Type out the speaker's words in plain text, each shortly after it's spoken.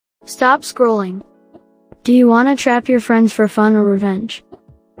Stop scrolling. Do you want to trap your friends for fun or revenge?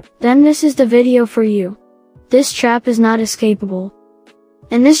 Then this is the video for you. This trap is not escapable.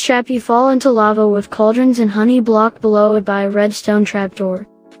 In this trap you fall into lava with cauldrons and honey blocked below it by a redstone trapdoor.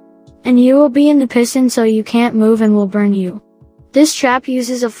 And you will be in the piston so you can't move and will burn you. This trap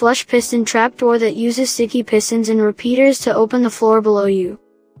uses a flush piston trapdoor that uses sticky pistons and repeaters to open the floor below you.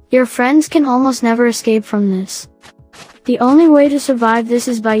 Your friends can almost never escape from this. The only way to survive this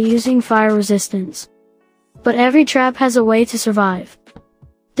is by using fire resistance. But every trap has a way to survive.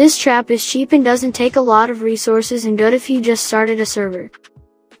 This trap is cheap and doesn't take a lot of resources and good if you just started a server.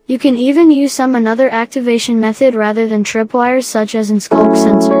 You can even use some another activation method rather than tripwires such as in Skulk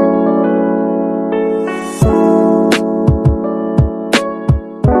Sensor.